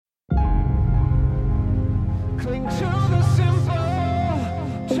listening to the simple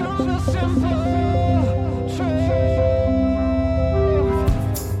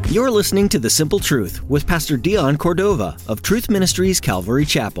truth. You're listening to The Simple Truth with Pastor Dion Cordova of Truth Ministries Calvary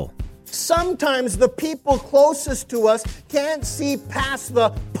Chapel. Sometimes the people closest to us can't see past the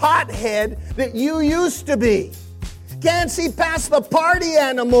pothead that you used to be. Can't see past the party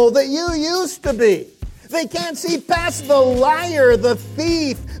animal that you used to be. They can't see past the liar, the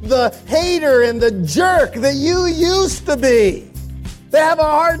thief, the hater, and the jerk that you used to be. They have a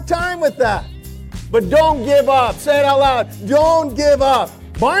hard time with that. But don't give up. Say it out loud. Don't give up.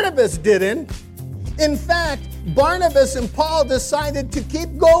 Barnabas didn't. In fact, Barnabas and Paul decided to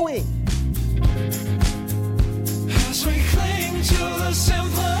keep going. As we cling to the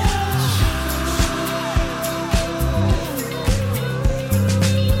simple.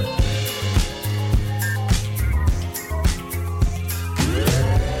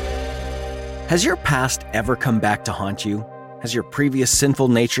 Has your past ever come back to haunt you? Has your previous sinful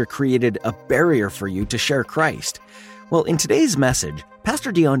nature created a barrier for you to share Christ? Well, in today's message,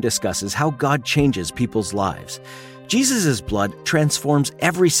 Pastor Dion discusses how God changes people's lives. Jesus' blood transforms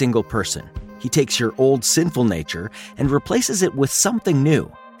every single person. He takes your old sinful nature and replaces it with something new.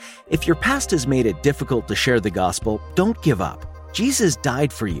 If your past has made it difficult to share the gospel, don't give up. Jesus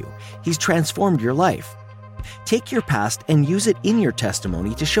died for you. He's transformed your life. Take your past and use it in your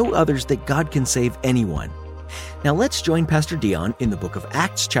testimony to show others that God can save anyone. Now let's join Pastor Dion in the book of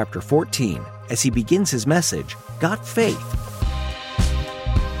Acts chapter 14 as he begins his message, Got Faith.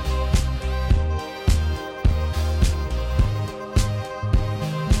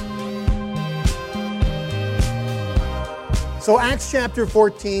 So Acts chapter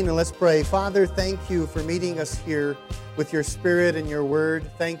 14, and let's pray. Father, thank you for meeting us here with your Spirit and your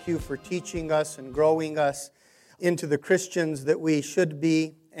word. Thank you for teaching us and growing us into the Christians that we should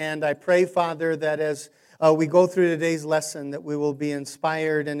be. And I pray, Father, that as we go through today's lesson, that we will be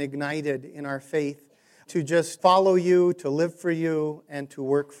inspired and ignited in our faith to just follow you, to live for you, and to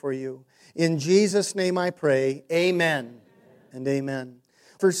work for you. In Jesus' name I pray, amen and amen.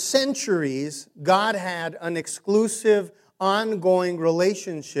 For centuries, God had an exclusive, ongoing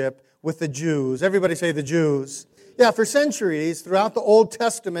relationship with the Jews. Everybody say the Jews. Yeah, for centuries, throughout the Old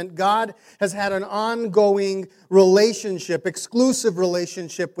Testament, God has had an ongoing relationship, exclusive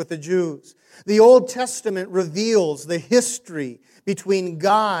relationship with the Jews. The Old Testament reveals the history between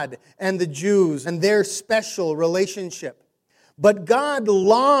God and the Jews and their special relationship. But God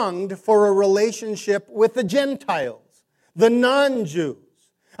longed for a relationship with the Gentiles, the non-Jews.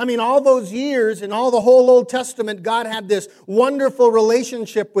 I mean, all those years and all the whole Old Testament, God had this wonderful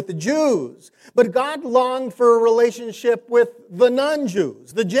relationship with the Jews. But God longed for a relationship with the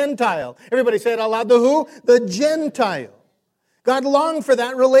non-Jews, the Gentile. Everybody say it out loud. The who? The Gentile. God longed for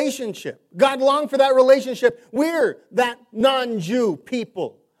that relationship. God longed for that relationship. We're that non-Jew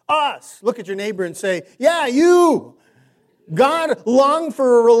people. Us. Look at your neighbor and say, yeah, you. God longed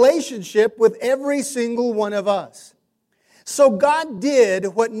for a relationship with every single one of us. So God did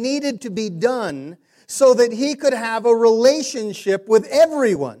what needed to be done so that He could have a relationship with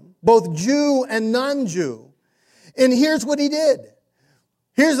everyone, both Jew and non-Jew. And here's what He did.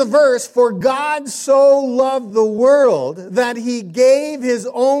 Here's a verse, for God so loved the world that He gave His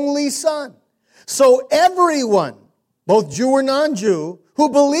only Son. So everyone, both Jew or non-Jew, who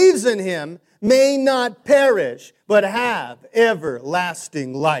believes in Him may not perish, but have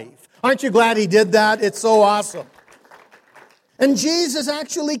everlasting life. Aren't you glad He did that? It's so awesome. And Jesus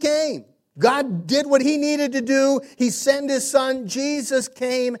actually came. God did what He needed to do. He sent His Son. Jesus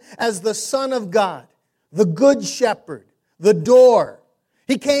came as the Son of God, the Good Shepherd, the door.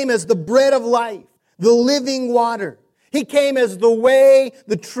 He came as the bread of life, the living water. He came as the way,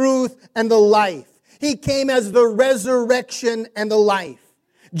 the truth, and the life. He came as the resurrection and the life.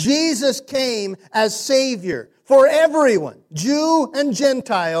 Jesus came as Savior for everyone, Jew and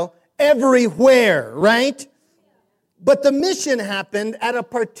Gentile, everywhere, right? But the mission happened at a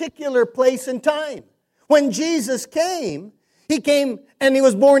particular place and time. When Jesus came, He came and He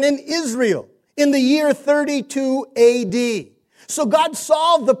was born in Israel in the year 32 AD. So God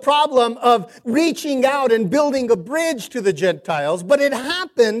solved the problem of reaching out and building a bridge to the Gentiles, but it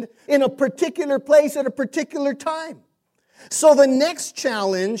happened in a particular place at a particular time. So the next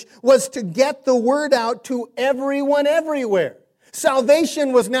challenge was to get the word out to everyone everywhere.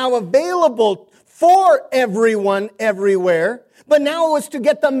 Salvation was now available for everyone everywhere, but now it was to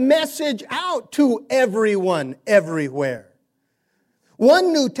get the message out to everyone everywhere.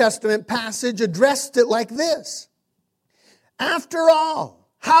 One New Testament passage addressed it like this. After all,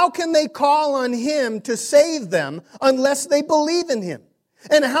 how can they call on Him to save them unless they believe in Him?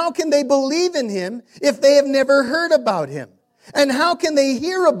 And how can they believe in him if they have never heard about him? And how can they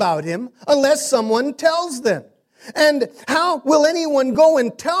hear about him unless someone tells them? And how will anyone go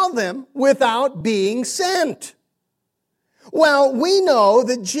and tell them without being sent? Well, we know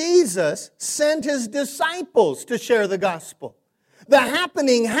that Jesus sent his disciples to share the gospel. The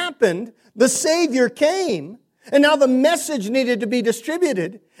happening happened, the Savior came, and now the message needed to be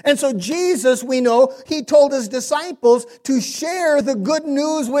distributed. And so Jesus, we know, he told his disciples to share the good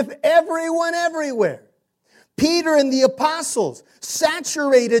news with everyone everywhere. Peter and the apostles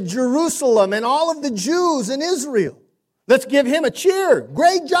saturated Jerusalem and all of the Jews in Israel. Let's give him a cheer.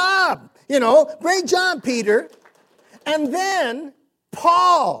 Great job. Great job, Peter. And then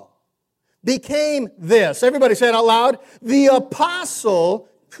Paul became this. Everybody say it out loud. The apostle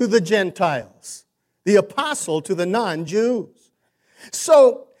to the Gentiles. The apostle to the non-Jews.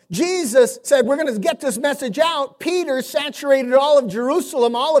 So Jesus said, we're going to get this message out. Peter saturated all of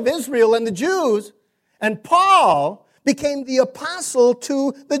Jerusalem, all of Israel and the Jews. And Paul became the apostle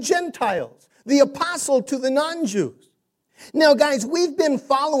to the Gentiles. The apostle to the non-Jews. Now, guys, we've been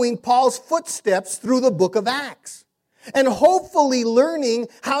following Paul's footsteps through the book of Acts. And hopefully learning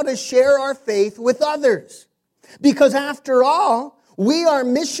how to share our faith with others. Because after all, we are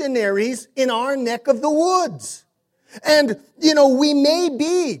missionaries in our neck of the woods. And, we may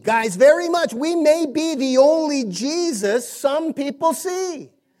be, guys, very much, we may be the only Jesus some people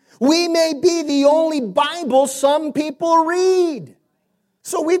see. We may be the only Bible some people read.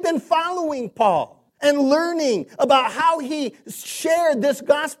 So we've been following Paul and learning about how he shared this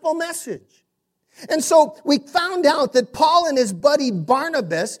gospel message. And so we found out that Paul and his buddy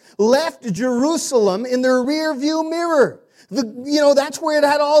Barnabas left Jerusalem in their rear view mirror. That's where it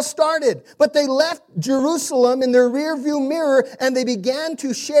had all started. But they left Jerusalem in their rear view mirror and they began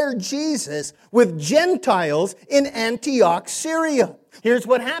to share Jesus with Gentiles in Antioch, Syria. Here's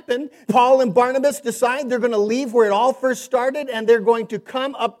what happened. Paul and Barnabas decide they're going to leave where it all first started and they're going to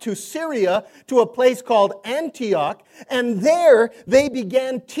come up to Syria to a place called Antioch. And there they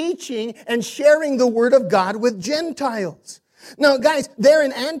began teaching and sharing the word of God with Gentiles. Now, guys, there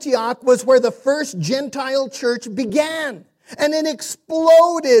in Antioch was where the first Gentile church began. And it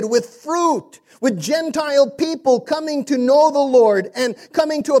exploded with fruit, with Gentile people coming to know the Lord and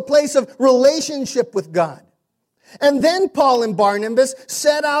coming to a place of relationship with God. And then Paul and Barnabas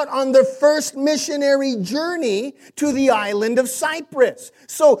set out on their first missionary journey to the island of Cyprus.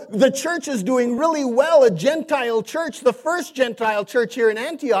 So the church is doing really well, a Gentile church, the first Gentile church here in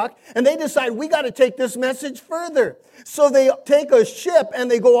Antioch, and they decide we got to take this message further. So they take a ship and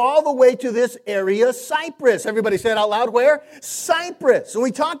they go all the way to this area, Cyprus. Everybody say it out loud, where? Cyprus. And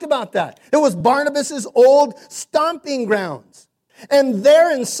we talked about that. It was Barnabas' old stomping grounds. And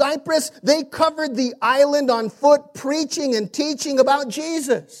there in Cyprus, they covered the island on foot, preaching and teaching about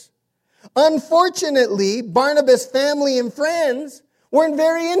Jesus. Unfortunately, Barnabas' family and friends weren't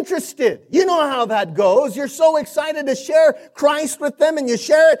very interested. You know how that goes. You're so excited to share Christ with them and you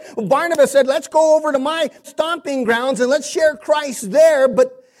share it. Well, Barnabas said, let's go over to my stomping grounds and let's share Christ there.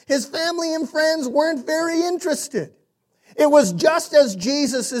 But his family and friends weren't very interested. It was just as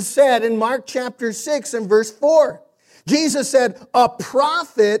Jesus has said in Mark chapter 6 and verse 4. Jesus said, a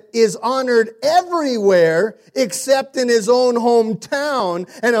prophet is honored everywhere except in his own hometown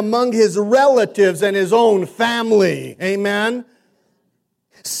and among his relatives and his own family. Amen?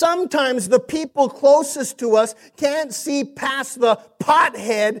 Sometimes the people closest to us can't see past the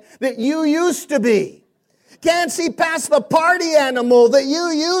pothead that you used to be. Can't see past the party animal that you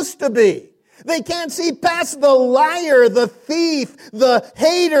used to be. They can't see past the liar, the thief, the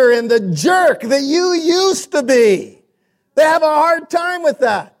hater, and the jerk that you used to be. They have a hard time with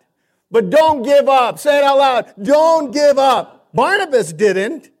that. But don't give up. Say it out loud. Don't give up. Barnabas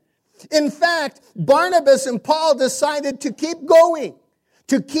didn't. In fact, Barnabas and Paul decided to keep going,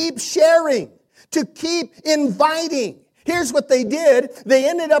 to keep sharing, to keep inviting. Here's what they did. They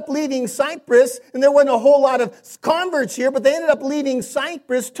ended up leaving Cyprus, and there wasn't a whole lot of converts here, but they ended up leaving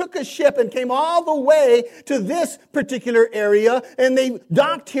Cyprus, took a ship, and came all the way to this particular area, and they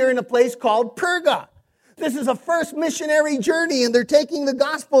docked here in a place called Perga. This is a first missionary journey, and they're taking the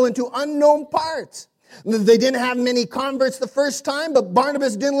gospel into unknown parts. They didn't have many converts the first time, but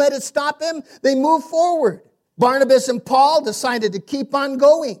Barnabas didn't let it stop him. They moved forward. Barnabas and Paul decided to keep on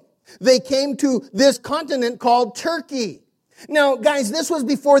going. They came to this continent called Turkey. Now, guys, this was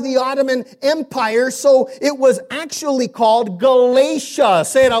before the Ottoman Empire, so it was actually called Galatia.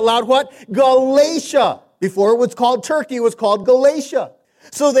 Say it out loud, what? Galatia. Before it was called Turkey, it was called Galatia.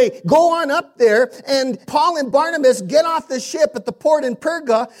 So they go on up there, and Paul and Barnabas get off the ship at the port in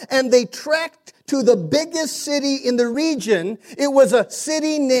Perga, and they trekked to the biggest city in the region. It was a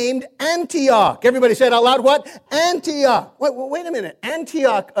city named Antioch. Everybody said out loud, what? Antioch. Wait a minute.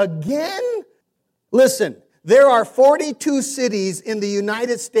 Antioch again? Listen, there are 42 cities in the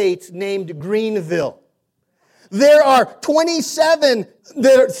United States named Greenville. There are 27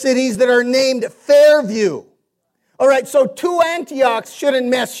 cities that are named Fairview. All right, so 2 Antiochs shouldn't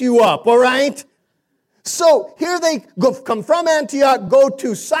mess you up, all right? So here they come from Antioch, go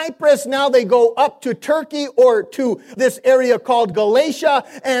to Cyprus, now they go up to Turkey or to this area called Galatia,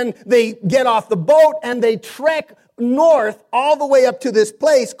 and they get off the boat and they trek north all the way up to this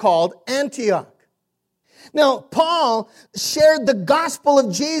place called Antioch. Now, Paul shared the gospel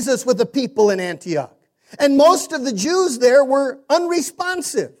of Jesus with the people in Antioch, and most of the Jews there were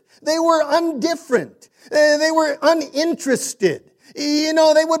unresponsive. They were indifferent. They were uninterested. They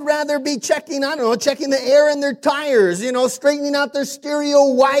would rather be checking the air in their tires, straightening out their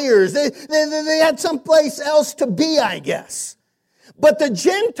stereo wires. They had someplace else to be, I guess. But the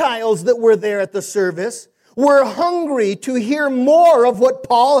Gentiles that were there at the service were hungry to hear more of what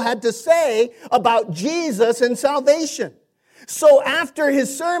Paul had to say about Jesus and salvation. So after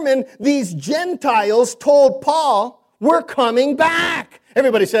his sermon, these Gentiles told Paul, "We're coming back."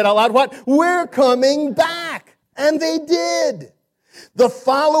 Everybody said out loud, what? "We're coming back." And they did. The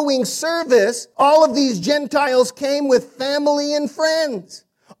following service, all of these Gentiles came with family and friends.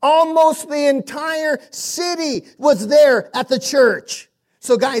 Almost the entire city was there at the church.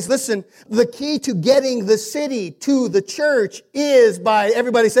 So guys, listen, the key to getting the city to the church is by,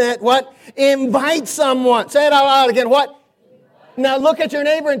 everybody say it, what? Invite someone. Say it out loud again, what? Now look at your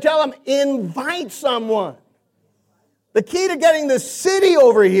neighbor and tell them, invite someone. The key to getting the city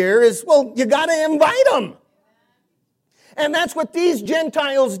over here is, you got to invite them. And that's what these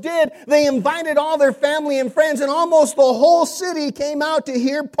Gentiles did. They invited all their family and friends, and almost the whole city came out to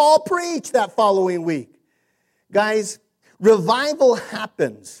hear Paul preach that following week. Guys, revival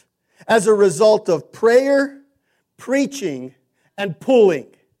happens as a result of prayer, preaching, and pulling.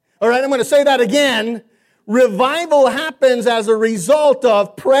 All right, I'm going to say that again. Revival happens as a result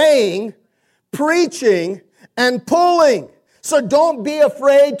of praying, preaching, and pulling. So don't be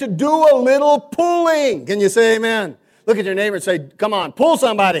afraid to do a little pulling. Can you say amen? Look at your neighbor and say, "Come on, pull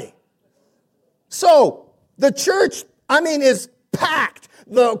somebody." So the church, is packed.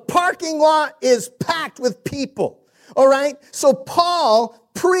 The parking lot is packed with people. All right? So Paul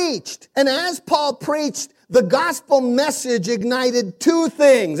preached. And as Paul preached, the gospel message ignited 2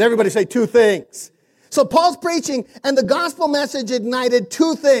 things. Everybody say 2 things. So Paul's preaching, and the gospel message ignited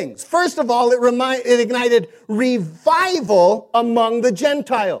 2 things. First of all, it ignited revival among the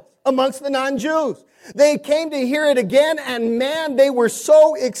Gentiles, amongst the non-Jews. They came to hear it again, and man, they were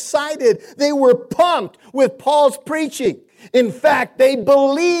so excited. They were pumped with Paul's preaching. In fact, they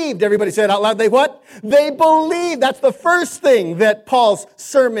believed. Everybody say it out loud. They what? They believed. That's the first thing that Paul's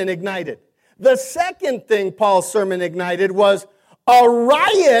sermon ignited. The second thing Paul's sermon ignited was a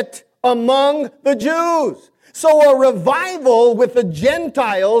riot among the Jews. So a revival with the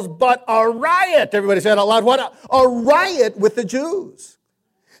Gentiles, but a riot. Everybody say it out loud. What? A riot with the Jews.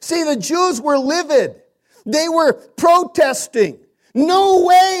 See, the Jews were livid. They were protesting. No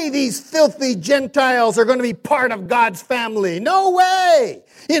way these filthy Gentiles are going to be part of God's family. No way.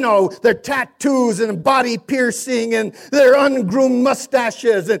 Their tattoos and body piercing and their ungroomed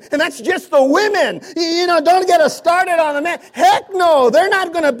mustaches. And that's just the women. Don't get us started on the men. Heck no, they're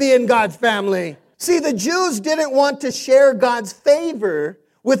not going to be in God's family. See, the Jews didn't want to share God's favor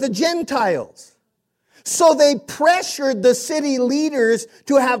with the Gentiles. So they pressured the city leaders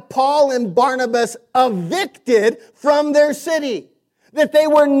to have Paul and Barnabas evicted from their city, that they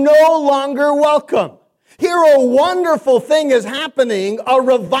were no longer welcome. Here a wonderful thing is happening, a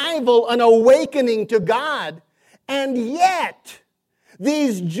revival, an awakening to God, and yet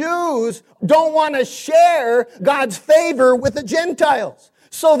these Jews don't want to share God's favor with the Gentiles.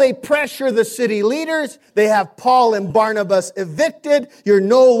 So they pressure the city leaders. They have Paul and Barnabas evicted. You're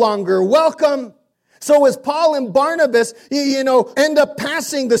no longer welcome. So as Paul and Barnabas, end up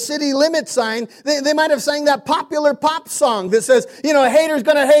passing the city limit sign, they might have sang that popular pop song that says, haters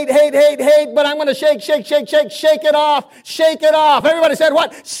gonna hate, but I'm gonna shake it off. Everybody said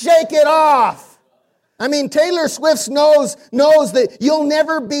what? Shake it off. Taylor Swift knows that you'll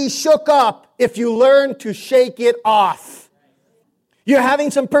never be shook up if you learn to shake it off. You're having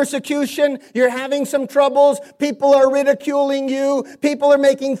some persecution. You're having some troubles. People are ridiculing you. People are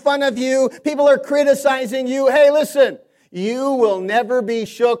making fun of you. People are criticizing you. Hey, listen, you will never be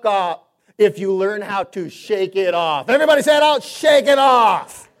shook up if you learn how to shake it off. Everybody say it out, shake it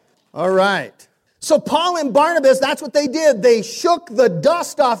off. All right. So Paul and Barnabas, that's what they did. They shook the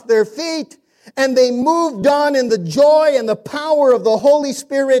dust off their feet and they moved on in the joy and the power of the Holy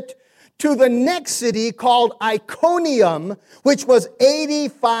Spirit to the next city called Iconium, which was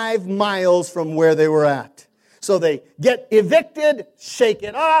 85 miles from where they were at. So they get evicted, shake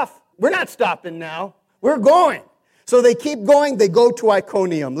it off. We're not stopping now. We're going. So they keep going. They go to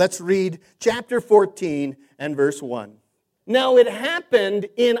Iconium. Let's read chapter 14 and verse 1. Now it happened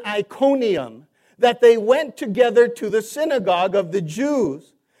in Iconium that they went together to the synagogue of the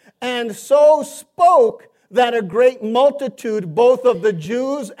Jews, and so spoke that a great multitude, both of the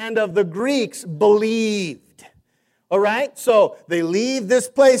Jews and of the Greeks, believed. All right? So they leave this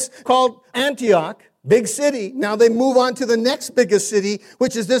place called Antioch, big city. Now they move on to the next biggest city,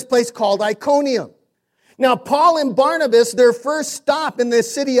 which is this place called Iconium. Now Paul and Barnabas, their first stop in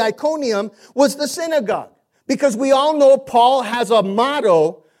this city, Iconium, was the synagogue. Because we all know Paul has a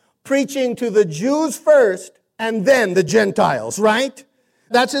motto, preaching to the Jews first and then the Gentiles, right?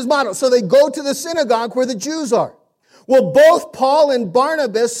 That's his motto. So they go to the synagogue where the Jews are. Well, both Paul and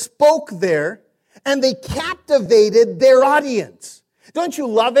Barnabas spoke there, and they captivated their audience. Don't you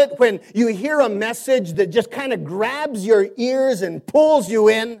love it when you hear a message that just kind of grabs your ears and pulls you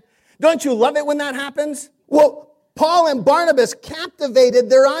in? Don't you love it when that happens? Well, Paul and Barnabas captivated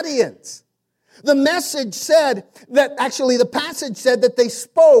their audience. The message said that, actually the passage said that they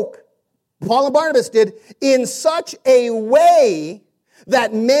spoke, Paul and Barnabas did, in such a way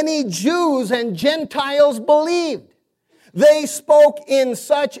that many Jews and Gentiles believed. They spoke in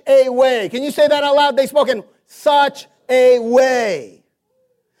such a way. Can you say that out loud? They spoke in such a way.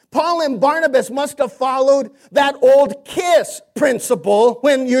 Paul and Barnabas must have followed that old KISS principle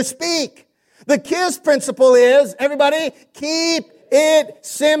when you speak. The KISS principle is, everybody, keep it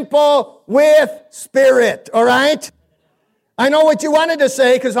simple with spirit, all right? I know what you wanted to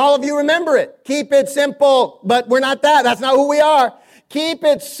say because all of you remember it. Keep it simple, but we're not that. That's not who we are. Keep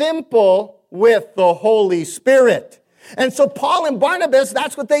it simple with the Holy Spirit. And so Paul and Barnabas,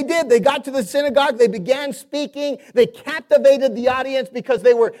 that's what they did. They got to the synagogue. They began speaking. They captivated the audience because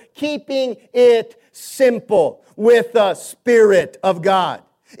they were keeping it simple with the Spirit of God.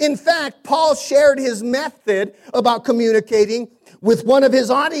 In fact, Paul shared his method about communicating with one of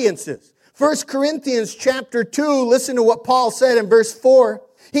his audiences. 1 Corinthians chapter 2, listen to what Paul said in verse 4.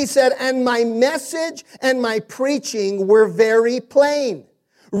 He said, "And my message and my preaching were very plain.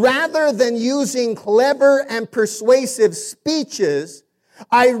 Rather than using clever and persuasive speeches,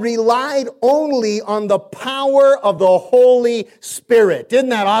 I relied only on the power of the Holy Spirit." Isn't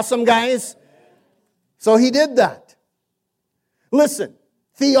that awesome, guys? So he did that. Listen,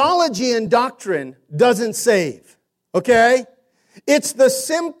 theology and doctrine doesn't save, okay? It's the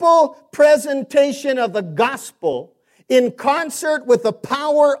simple presentation of the gospel in concert with the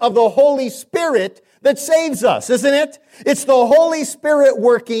power of the Holy Spirit that saves us, isn't it? It's the Holy Spirit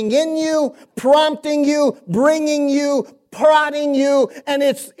working in you, prompting you, bringing you, prodding you, and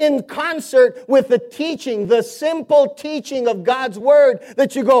it's in concert with the teaching, the simple teaching of God's Word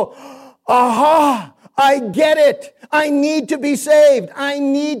that you go, aha, I get it. I need to be saved. I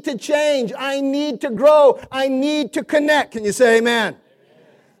need to change. I need to grow. I need to connect. Can you say amen?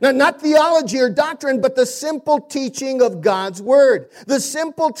 Now, not theology or doctrine, but the simple teaching of God's Word. The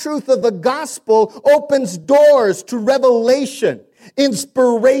simple truth of the gospel opens doors to revelation,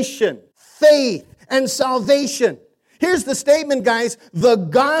 inspiration, faith, and salvation. Here's the statement, guys. The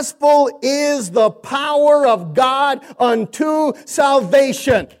gospel is the power of God unto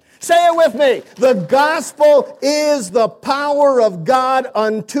salvation. Say it with me. The gospel is the power of God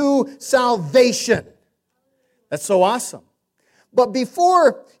unto salvation. That's so awesome. But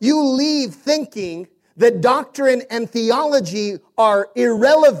before you leave thinking that doctrine and theology are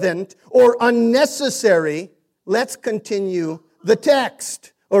irrelevant or unnecessary, let's continue the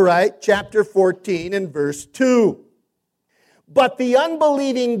text. All right, chapter 14 and verse 2. But the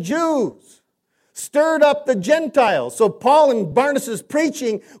unbelieving Jews stirred up the Gentiles. So Paul and Barnabas'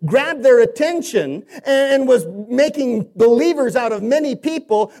 preaching grabbed their attention and was making believers out of many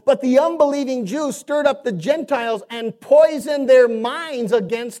people. But the unbelieving Jews stirred up the Gentiles and poisoned their minds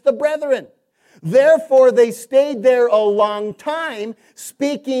against the brethren. Therefore, they stayed there a long time,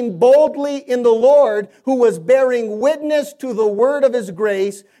 speaking boldly in the Lord, who was bearing witness to the word of his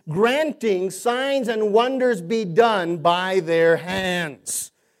grace, granting signs and wonders be done by their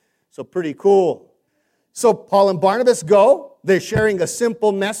hands. So pretty cool. So Paul and Barnabas go. They're sharing a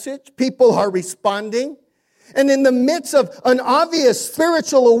simple message. People are responding. And in the midst of an obvious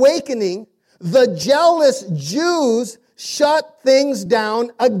spiritual awakening, the jealous Jews shut things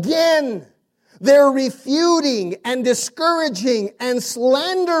down again. They're refuting and discouraging and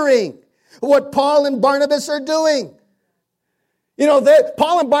slandering what Paul and Barnabas are doing. You know,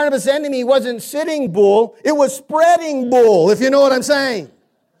 Paul and Barnabas' enemy wasn't Sitting Bull, it was Spreading Bull, if you know what I'm saying.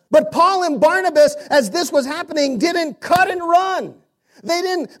 But Paul and Barnabas, as this was happening, didn't cut and run. They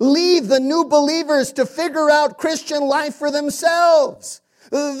didn't leave the new believers to figure out Christian life for themselves.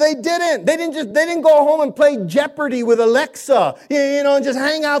 They didn't. They didn't go home and play Jeopardy with Alexa, and just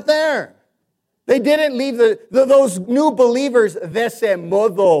hang out there. They didn't leave those new believers de ese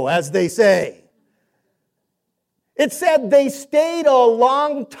modo, as they say. It said they stayed a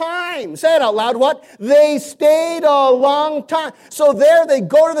long time. Say it out loud, what? They stayed a long time. So there they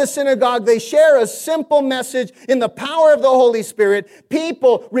go to the synagogue. They share a simple message in the power of the Holy Spirit.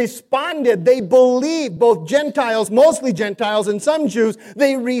 People responded. They believed, both Gentiles, mostly Gentiles, and some Jews.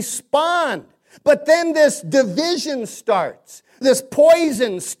 They respond. But then this division starts. This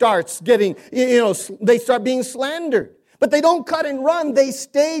poison starts getting, they start being slandered. But they don't cut and run. They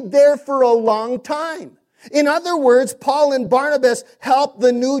stayed there for a long time. In other words, Paul and Barnabas helped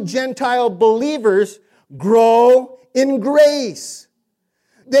the new Gentile believers grow in grace.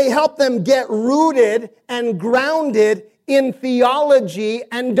 They helped them get rooted and grounded in theology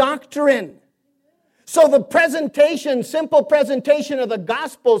and doctrine. So the simple presentation of the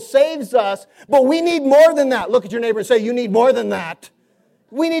gospel saves us, but we need more than that. Look at your neighbor and say, you need more than that.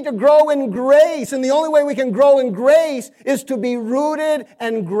 We need to grow in grace, and the only way we can grow in grace is to be rooted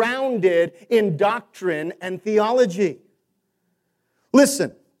and grounded in doctrine and theology.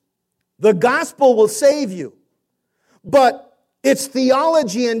 Listen, the gospel will save you, but it's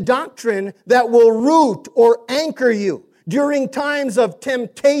theology and doctrine that will root or anchor you during times of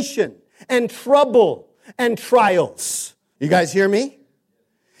temptation and trouble and trials. You guys hear me?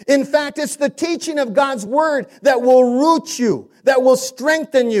 In fact, it's the teaching of God's word that will root you, that will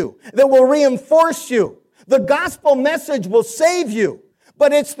strengthen you, that will reinforce you. The gospel message will save you,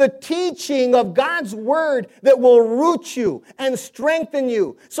 but it's the teaching of God's word that will root you and strengthen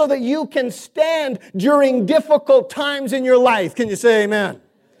you so that you can stand during difficult times in your life. Can you say amen?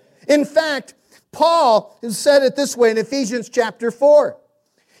 In fact, Paul said it this way in Ephesians chapter 4.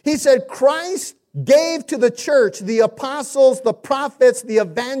 He said, Christ gave to the church the apostles, the prophets, the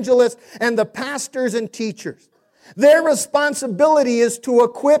evangelists, and the pastors and teachers. Their responsibility is to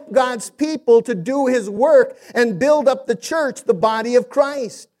equip God's people to do His work and build up the church, the body of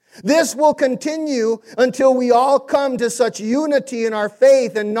Christ. This will continue until we all come to such unity in our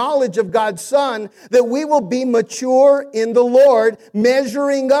faith and knowledge of God's Son that we will be mature in the Lord,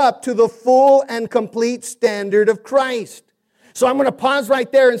 measuring up to the full and complete standard of Christ. So I'm going to pause right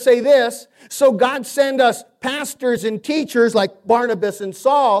there and say this. So God sent us pastors and teachers like Barnabas and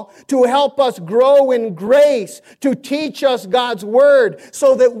Saul to help us grow in grace, to teach us God's word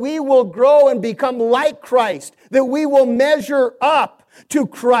so that we will grow and become like Christ, that we will measure up to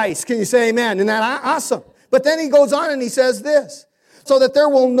Christ. Can you say amen? Isn't that awesome? But then he goes on and he says this. So that we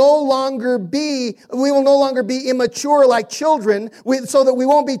will no longer be immature like children, so that we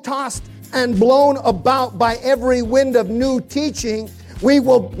won't be tossed and blown about by every wind of new teaching. We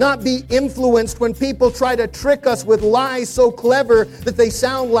will not be influenced when people try to trick us with lies so clever that they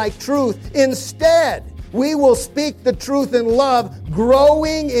sound like truth. Instead, we will speak the truth in love,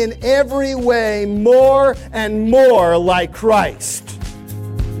 growing in every way more and more like Christ.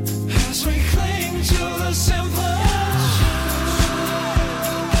 As we cling to the simple.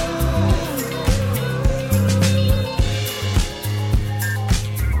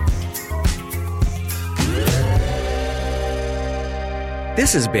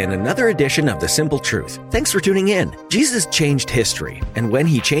 This has been another edition of The Simple Truth. Thanks for tuning in. Jesus changed history, and when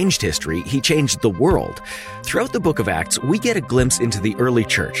He changed history, He changed the world. Throughout the book of Acts, we get a glimpse into the early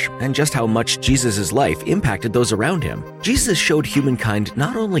church and just how much Jesus' life impacted those around Him. Jesus showed humankind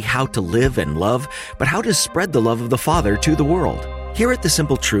not only how to live and love, but how to spread the love of the Father to the world. Here at The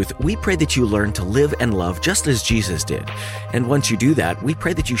Simple Truth, we pray that you learn to live and love just as Jesus did. And once you do that, we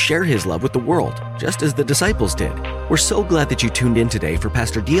pray that you share His love with the world, just as the disciples did. We're so glad that you tuned in today for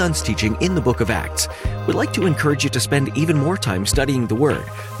Pastor Dion's teaching in the book of Acts. We'd like to encourage you to spend even more time studying the Word,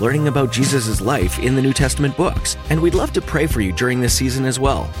 learning about Jesus' life in the New Testament books, and we'd love to pray for you during this season as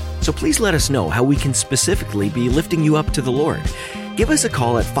well. So please let us know how we can specifically be lifting you up to the Lord. Give us a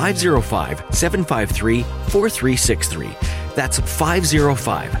call at 505-753-4363. That's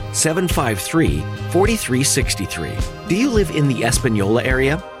 505-753-4363. Do you live in the Espanola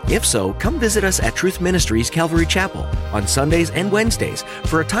area? If so, come visit us at Truth Ministries Calvary Chapel on Sundays and Wednesdays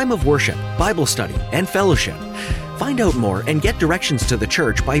for a time of worship, Bible study, and fellowship. Find out more and get directions to the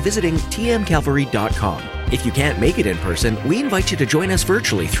church by visiting tmcalvary.com. If you can't make it in person, we invite you to join us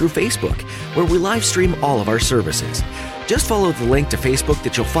virtually through Facebook, where we live stream all of our services. Just follow the link to Facebook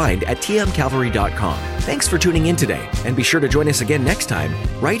that you'll find at tmcalvary.com. Thanks for tuning in today, and be sure to join us again next time,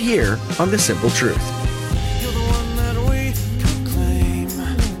 right here on The Simple Truth. You're the one that we proclaim.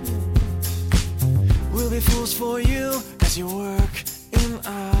 We'll be fools for you as you work in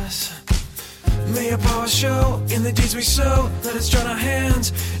us. May your power show in the deeds we sow. Let us join our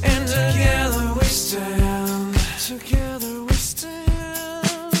hands, and together we stand. Together we